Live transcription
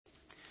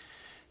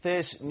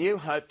There's new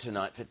hope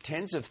tonight for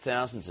tens of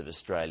thousands of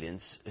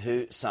Australians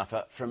who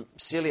suffer from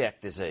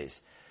celiac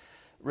disease.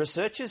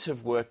 Researchers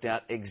have worked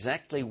out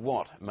exactly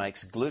what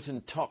makes gluten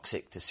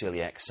toxic to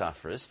celiac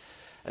sufferers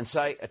and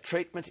say a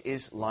treatment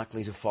is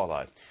likely to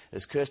follow.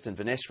 As Kirsten and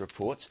Veness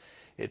reports,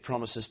 it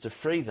promises to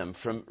free them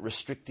from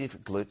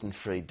restrictive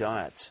gluten-free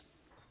diets.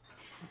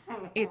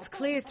 It's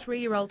clear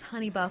 3-year-old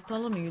Honey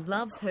Bartholomew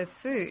loves her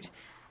food,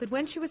 but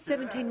when she was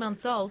 17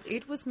 months old,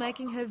 it was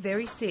making her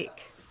very sick.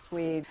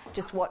 We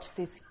just watched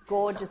this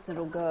gorgeous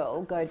little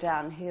girl go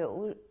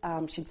downhill.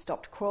 She'd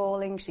stopped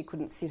crawling, she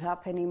couldn't sit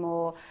up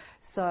anymore,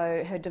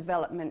 so her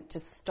development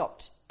just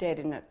stopped dead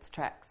in its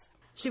tracks.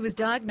 She was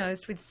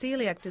diagnosed with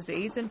celiac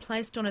disease and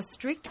placed on a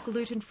strict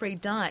gluten-free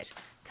diet,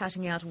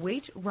 cutting out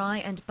wheat,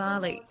 rye and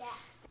barley.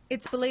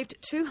 It's believed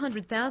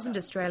 200,000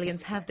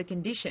 Australians have the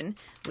condition,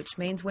 which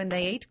means when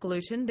they eat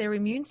gluten, their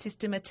immune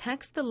system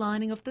attacks the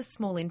lining of the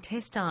small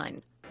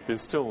intestine.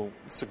 There's still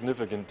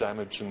significant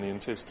damage in the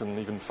intestine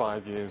even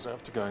 5 years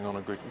after going on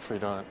a gluten-free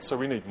diet, so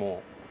we need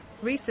more.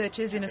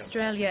 Researchers in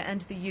Australia and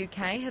the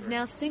UK have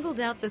now singled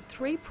out the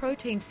 3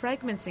 protein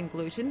fragments in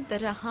gluten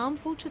that are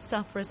harmful to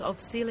sufferers of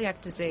celiac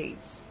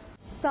disease.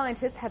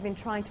 Scientists have been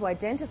trying to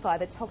identify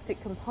the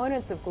toxic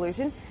components of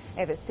gluten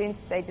ever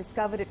since they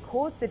discovered it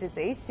caused the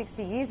disease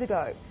 60 years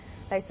ago.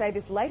 They say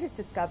this latest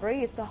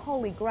discovery is the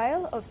holy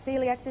grail of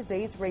celiac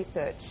disease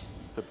research.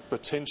 The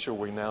potential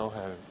we now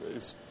have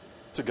is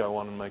to go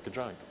on and make a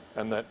drug,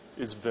 and that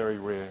is very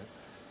rare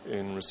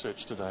in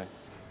research today.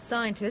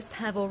 Scientists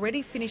have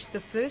already finished the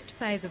first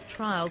phase of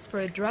trials for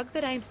a drug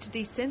that aims to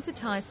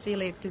desensitise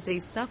celiac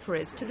disease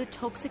sufferers to the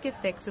toxic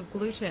effects of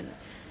gluten.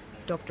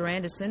 Dr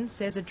Anderson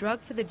says a drug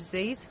for the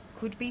disease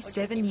could be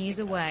 7 years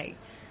away.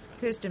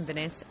 Kirsten,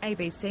 Veness,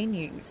 ABC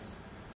News.